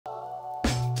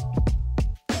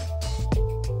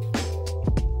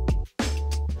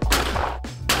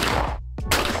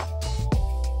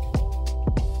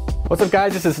What's up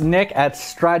guys, this is Nick at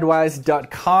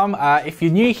Stridewise.com. If you're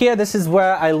new here, this is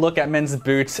where I look at men's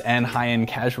boots and high-end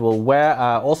casual wear.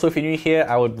 Also, if you're new here,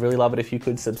 I would really love it if you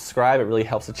could subscribe. It really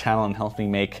helps the channel and helps me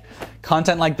make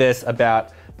content like this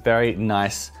about very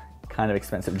nice, kind of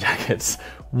expensive jackets.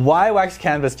 Why wax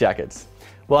canvas jackets?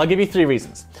 Well, I'll give you 3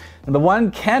 reasons. Number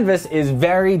 1, canvas is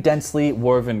very densely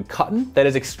woven cotton that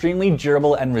is extremely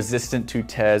durable and resistant to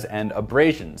tears and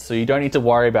abrasions. So you don't need to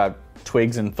worry about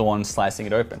twigs and thorns slicing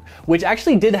it open, which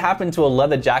actually did happen to a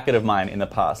leather jacket of mine in the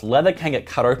past. Leather can get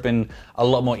cut open a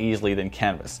lot more easily than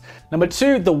canvas. Number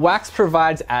 2, the wax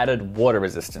provides added water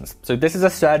resistance. So this is a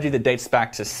strategy that dates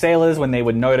back to sailors when they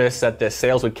would notice that their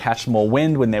sails would catch more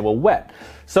wind when they were wet.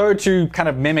 So to kind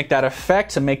of mimic that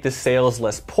effect, to make the sails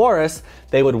less porous,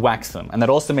 they would wax them. And that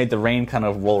also made the rain kind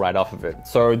of roll right off of it.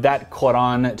 So that caught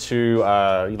on to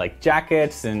like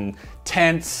jackets and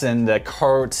tents and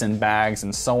coats and bags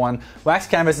and so on. Wax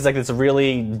canvas is like this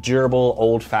really durable,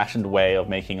 old-fashioned way of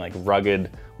making like rugged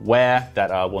wear that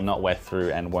will not wear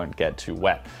through and won't get too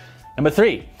wet. Number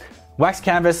 3, wax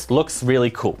canvas looks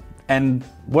really cool. And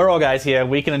we're all guys here,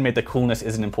 we can admit that coolness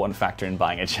is an important factor in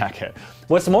buying a jacket.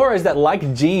 What's more is that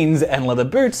like jeans and leather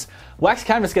boots, wax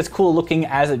canvas gets cool looking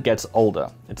as it gets older.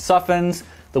 It softens,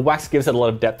 the wax gives it a lot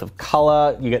of depth of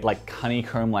color, you get like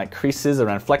honeycomb-like creases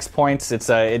around flex points.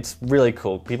 It's really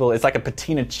cool. It's like a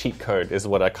patina cheat code is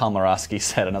what Karl Moravsky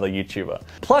said, another YouTuber.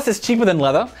 Plus it's cheaper than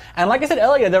leather, and like I said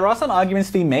earlier, there are some arguments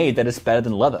to be made that it's better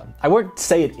than leather. I won't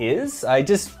say it is, I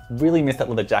just really miss that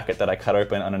leather jacket that I cut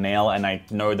open on a nail, and I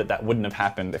know that that wouldn't have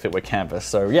happened if it were canvas.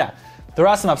 So yeah, there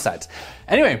are some upsides.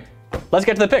 Anyway, let's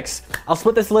get to the picks. I'll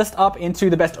split this list up into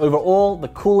the best overall, the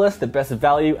coolest, the best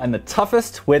value, and the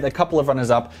toughest, with a couple of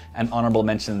runners-up and honorable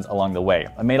mentions along the way.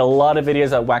 I made a lot of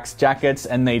videos at wax jackets,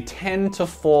 and they tend to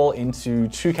fall into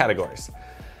 2 categories.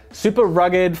 Super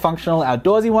rugged, functional,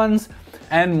 outdoorsy ones,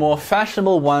 and more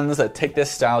fashionable ones that take their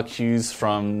style cues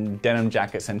from denim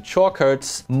jackets and chore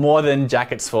coats more than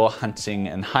jackets for hunting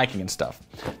and hiking and stuff.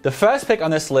 The first pick on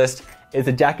this list is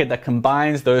a jacket that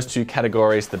combines those 2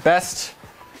 categories the best.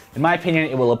 In my opinion,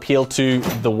 it will appeal to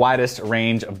the widest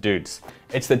range of dudes.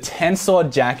 It's the Tensaw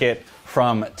jacket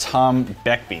from Tom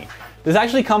Beckbe. This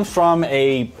actually comes from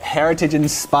a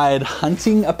heritage-inspired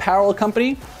hunting apparel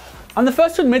company. I'm the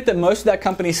first to admit that most of that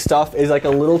company's stuff is like a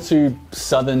little too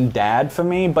southern dad for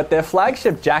me, but their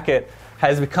flagship jacket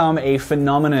has become a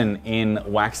phenomenon in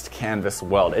waxed canvas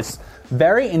world. It's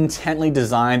very intently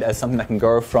designed as something that can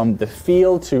go from the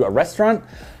field to a restaurant.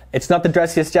 It's not the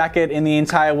dressiest jacket in the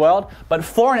entire world, but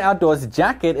for an outdoors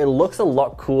jacket, it looks a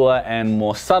lot cooler and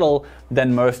more subtle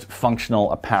than most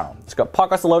functional apparel. It's got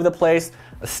pockets all over the place,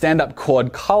 a stand-up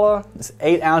cord collar, it's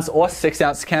 8-ounce or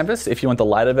 6-ounce canvas if you want the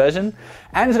lighter version,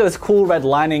 and it's got this cool red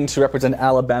lining to represent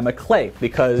Alabama clay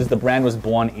because the brand was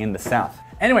born in the South.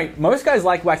 Anyway, most guys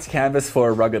like waxed canvas for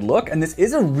a rugged look, and this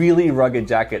is a really rugged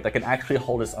jacket that can actually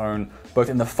hold its own both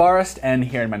in the forest and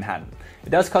here in Manhattan. It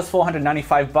does cost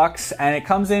 $495 and it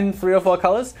comes in 3 or 4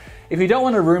 colors. If you don't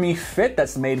want a roomy fit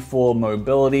that's made for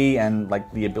mobility and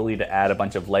like the ability to add a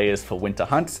bunch of layers for winter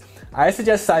hunts, I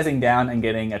suggest sizing down and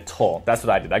getting a tall. That's what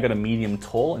I did. I got a medium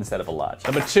tall instead of a large.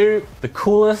 Number 2, the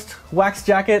coolest wax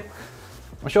jacket.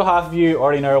 I'm sure half of you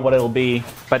already know what it'll be,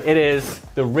 but it is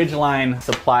the Ridgeline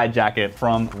supply jacket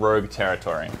from Rogue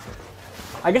Territory.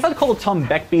 I guess I'd call Tom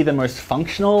Beckbe the most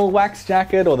functional wax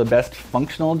jacket, or the best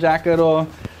functional jacket, or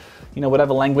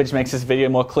whatever language makes this video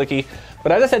more clicky.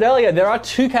 But as I said earlier, there are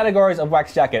 2 categories of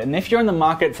wax jacket, and if you're in the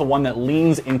market for one that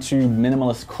leans into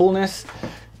minimalist coolness,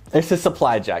 it's a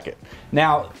supply jacket.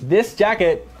 Now, this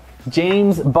jacket,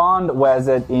 James Bond wears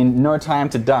it in No Time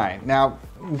to Die. Now,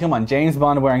 come on, James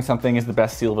Bond wearing something is the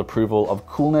best seal of approval of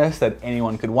coolness that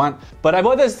anyone could want. But I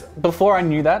bought this before I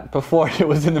knew that, before it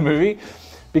was in the movie,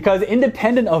 because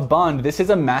independent of Bond, this is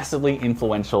a massively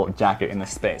influential jacket in the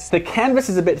space. The canvas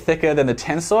is a bit thicker than the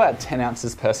Tensaw at 10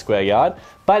 ounces per square yard,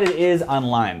 but it is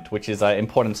unlined, which is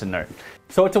important to note.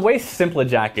 So it's a way simpler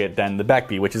jacket than the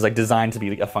Beckbe, which is like designed to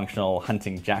be a functional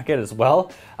hunting jacket as well.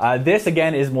 This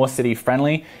again is more city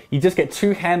friendly. You just get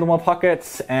 2 handlebar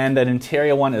pockets and an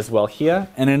interior one as well here,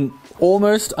 and an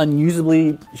almost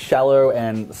unusably shallow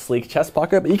and sleek chest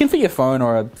pocket, but you can fit your phone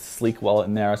or a sleek wallet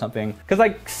in there or something. Because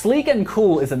like sleek and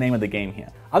cool is the name of the game here.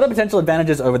 Other potential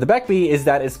advantages over the Beckbe is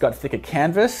that it's got thicker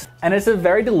canvas and it's a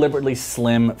very deliberately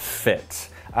slim fit.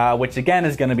 Which again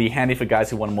is going to be handy for guys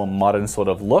who want a more modern sort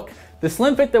of look. The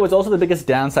slim fit though was also the biggest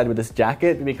downside with this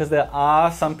jacket, because there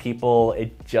are some people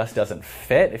it just doesn't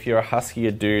fit. If you're a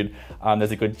huskier dude,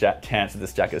 there's a good chance that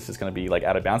this jacket is just going to be like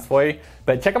out of bounds for you.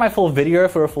 But check out my full video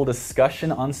for a full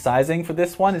discussion on sizing for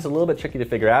this one. It's a little bit tricky to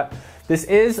figure out. This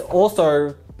is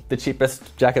also the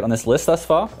cheapest jacket on this list thus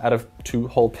far, out of 2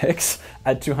 whole picks,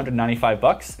 at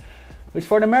 $295, which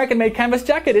for an American-made canvas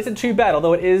jacket isn't too bad,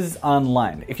 although it is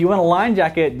unlined. If you want a lined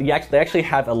jacket, they actually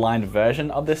have a lined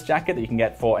version of this jacket that you can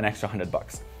get for an extra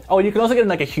 $100. Oh, and you can also get in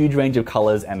like a huge range of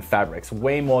colors and fabrics,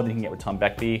 way more than you can get with Tom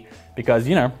Beckbe, because,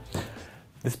 you know,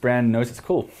 this brand knows it's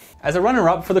cool. As a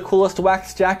runner-up for the coolest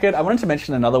wax jacket, I wanted to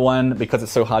mention another one because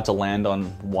it's so hard to land on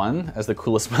one as the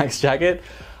coolest wax jacket.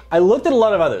 I looked at a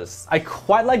lot of others. I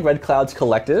quite like Red Cloud's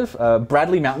Collective.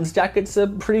 Bradley Mountain's jackets are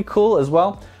pretty cool as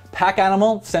well. Pack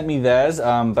Animal sent me theirs,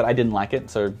 but I didn't like it,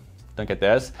 so don't get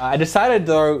theirs. I decided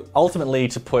though, ultimately,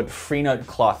 to put Freenote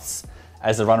Cloths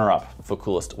as a runner-up for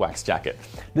coolest wax jacket.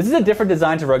 This is a different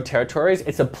design to Rogue Territories.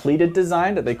 It's a pleated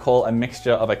design that they call a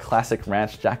mixture of a classic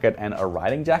ranch jacket and a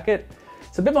riding jacket.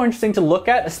 It's a bit more interesting to look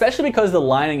at, especially because the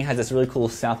lining has this really cool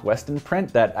southwestern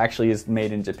print that actually is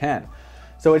made in Japan.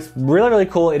 So it's really, really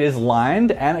cool. It is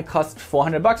lined and it costs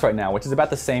 $400 right now, which is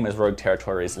about the same as Rogue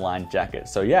Territories lined jacket.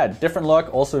 So yeah, different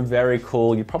look, also very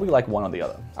cool. You probably like one or the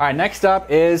other. All right, next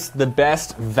up is the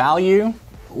best value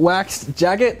waxed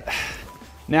jacket.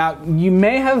 Now, you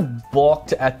may have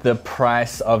balked at the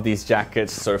price of these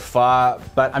jackets so far,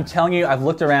 but I'm telling you, I've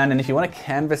looked around, and if you want a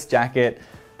canvas jacket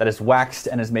that is waxed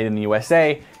and is made in the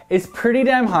USA, it's pretty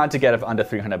damn hard to get for under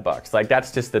 $300. Like,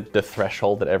 that's just the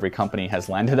threshold that every company has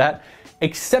landed at,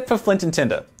 except for Flint and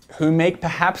Tinder, who make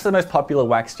perhaps the most popular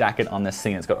wax jacket on this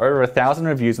scene. It's got over 1,000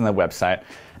 reviews on their website,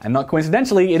 and not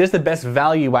coincidentally, it is the best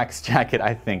value wax jacket,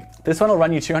 I think. This one will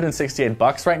run you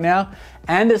 $268 right now,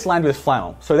 and it's lined with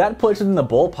flannel. So that puts it in the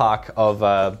ballpark of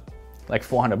like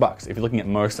 $400 if you're looking at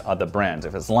most other brands.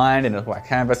 If it's lined and it's wax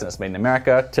canvas and it's made in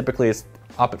America, typically it's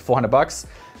up at $400.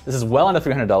 This is well under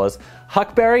 $300.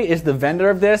 Huckberry is the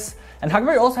vendor of this, and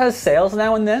Huckberry also has sales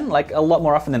now and then, like a lot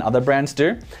more often than other brands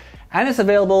do. And it's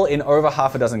available in over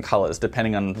half a dozen colors,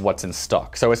 depending on what's in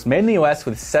stock. So it's made in the US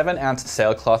with 7-ounce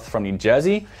sailcloth from New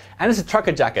Jersey, and it's a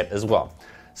trucker jacket as well.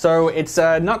 So it's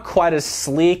not quite as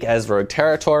sleek as Rogue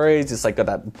Territories. It's like got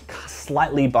that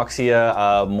slightly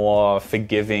boxier, more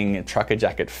forgiving trucker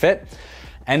jacket fit.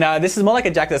 And this is more like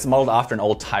a jacket that's modeled after an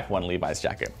old Type 1 Levi's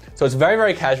jacket. So it's very,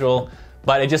 very casual,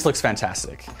 but it just looks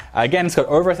fantastic. Again, it's got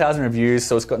over 1,000 reviews,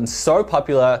 so it's gotten so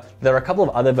popular. There are a couple of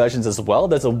other versions as well.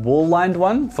 There's a wool-lined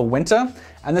one for winter,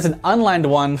 and there's an unlined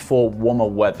one for warmer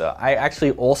weather. I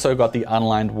actually also got the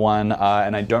unlined one,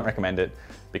 and I don't recommend it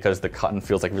because the cotton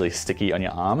feels like really sticky on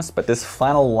your arms, but this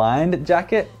flannel-lined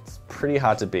jacket, it's pretty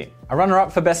hard to beat. A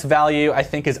runner-up for best value, I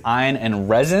think, is Iron and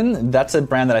Resin. That's a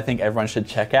brand that I think everyone should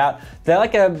check out. They're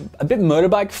like a bit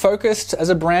motorbike focused as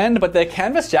a brand, but their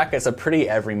canvas jackets are pretty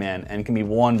everyman and can be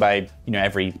worn by, you know,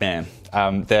 every man.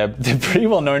 They're pretty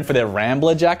well known for their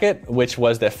Rambler jacket, which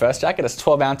was their first jacket. It's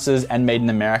 12 ounces and made in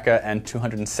America and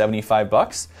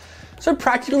 $275. So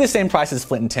practically the same price as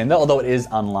Flint and Tinder, although it is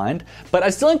unlined. But I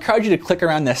still encourage you to click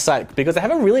around their site because they have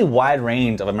a really wide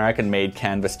range of American-made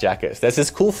canvas jackets. There's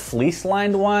this cool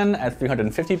fleece-lined one at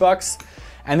 $350,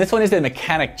 and this one is their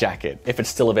mechanic jacket, if it's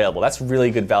still available. That's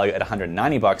really good value at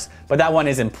 $190, but that one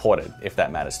is imported, if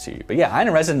that matters to you. But yeah, Iron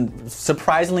and Resin,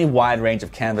 surprisingly wide range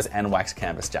of canvas and wax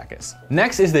canvas jackets.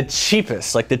 Next is the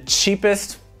cheapest, like the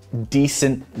cheapest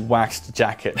decent waxed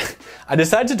jacket. I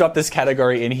decided to drop this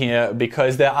category in here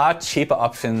because there are cheaper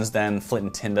options than Flint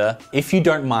and Tinder if you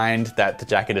don't mind that the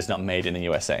jacket is not made in the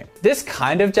USA. This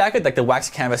kind of jacket, like the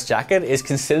waxed canvas jacket, is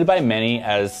considered by many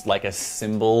as like a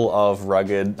symbol of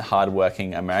rugged,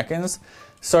 hardworking Americans.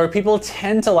 So people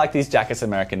tend to like these jackets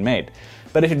American made.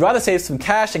 But if you'd rather save some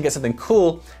cash and get something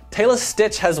cool, Taylor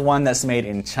Stitch has one that's made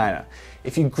in China.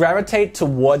 If you gravitate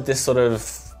toward this sort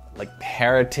of like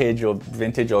heritage or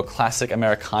vintage or classic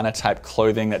Americana type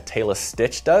clothing that Taylor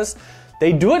Stitch does,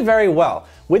 they do it very well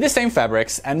with the same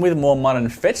fabrics and with more modern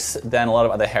fits than a lot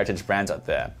of other heritage brands out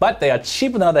there. But they are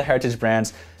cheaper than other heritage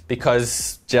brands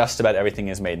because just about everything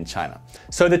is made in China.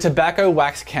 So the tobacco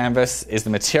wax canvas is the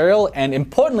material, and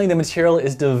importantly, the material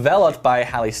is developed by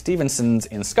Hallie Stevenson's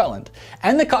in Scotland.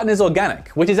 And the cotton is organic,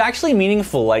 which is actually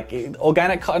meaningful. Like,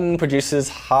 organic cotton produces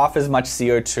half as much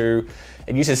CO2.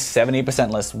 It uses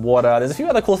 70% less water. There's a few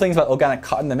other cool things about organic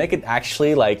cotton that make it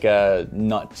actually like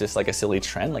not just like a silly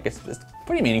trend. Like it's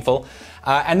pretty meaningful.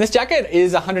 And this jacket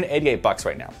is $188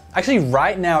 right now. Actually,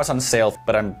 right now it's on sale,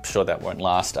 but I'm sure that won't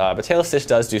last. But Taylor Stitch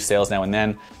does do sales now and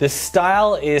then. This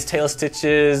style is Taylor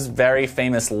Stitch's very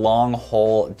famous long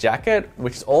haul jacket,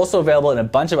 which is also available in a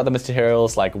bunch of other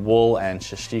materials like wool and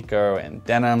shishiko and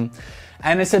denim.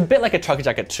 And it's a bit like a trucker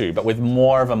jacket too, but with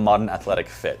more of a modern athletic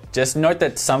fit. Just note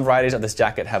that some varieties of this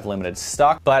jacket have limited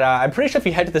stock, but I'm pretty sure if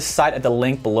you head to the site at the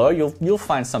link below, you'll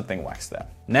find something waxed there.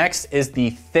 Next is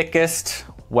the Thickest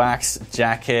wax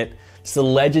jacket. It's the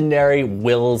legendary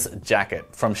Will's jacket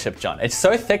from Ship John. It's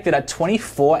so thick that at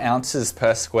 24 ounces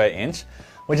per square inch,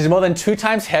 which is more than 2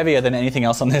 times heavier than anything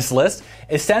else on this list,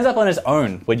 it stands up on its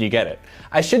own when you get it.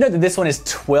 I should note that this one is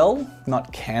twill,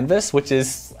 not canvas, which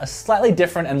is a slightly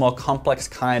different and more complex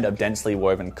kind of densely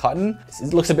woven cotton.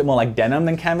 It looks a bit more like denim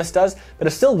than canvas does, but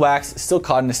it's still wax, it's still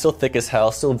cotton, it's still thick as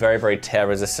hell, still very, very tear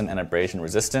resistant and abrasion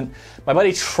resistant. My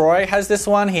buddy Troy has this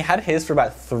one. He had his for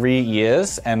about 3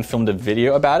 years and filmed a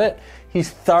video about it. He's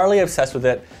thoroughly obsessed with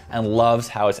it and loves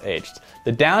how it's aged.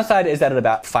 The downside is that at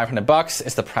about $500,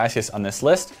 it's the priciest on this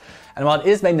list. And while it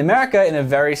is made in America in a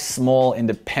very small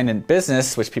independent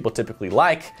business, which people typically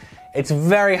like, it's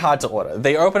very hard to order.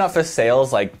 They open up for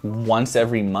sales like once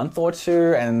every month or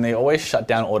two, and they always shut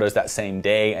down orders that same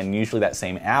day and usually that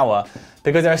same hour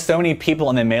because there are so many people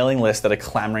on their mailing list that are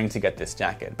clamoring to get this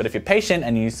jacket. But if you're patient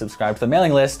and you subscribe to the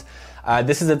mailing list,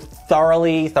 this is a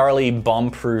thoroughly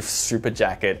bomb-proof super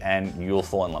jacket and you'll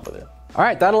fall in love with it. All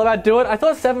right, that'll about do it. I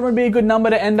thought 7 would be a good number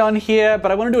to end on here,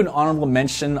 but I want to do an honorable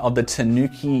mention of the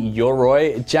Tanuki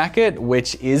Yoroi jacket,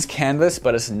 which is canvas,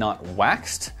 but it's not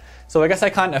waxed. So I guess I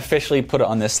can't officially put it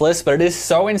on this list, but it is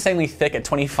so insanely thick at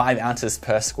 25 ounces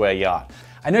per square yard.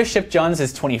 I know Ship John's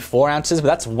is 24 ounces, but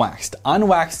that's waxed.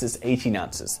 Unwaxed is 18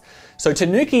 ounces. So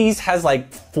Tanuki's has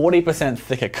like 40%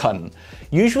 thicker cotton.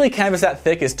 Usually canvas that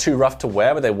thick is too rough to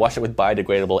wear, but they wash it with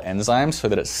biodegradable enzymes so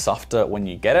that it's softer when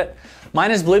you get it.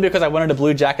 Mine is blue because I wanted a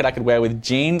blue jacket I could wear with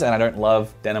jeans, and I don't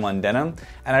love denim on denim.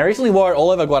 And I recently wore it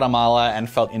all over Guatemala and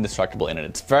felt indestructible in it.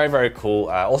 It's very, very cool.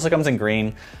 Also comes in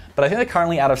green. But I think they're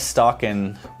currently out of stock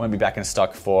and won't be back in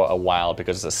stock for a while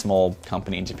because it's a small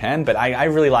company in Japan. But I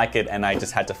really like it, and I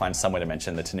just had to find somewhere to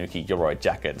mention the Tanuki Yoroi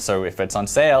jacket. So if it's on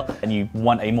sale and you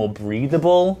want a more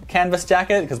breathable canvas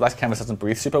jacket, because wax canvas doesn't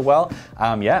breathe super well,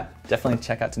 yeah, definitely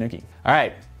check out Tanuki. All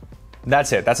right.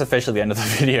 That's it. That's officially the end of the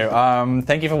video.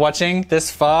 Thank you for watching this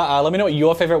far. Let me know what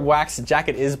your favorite wax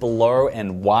jacket is below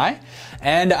and why.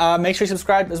 And make sure you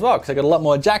subscribe as well, because I got a lot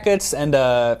more jackets and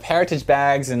heritage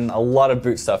bags and a lot of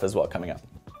boot stuff as well coming up.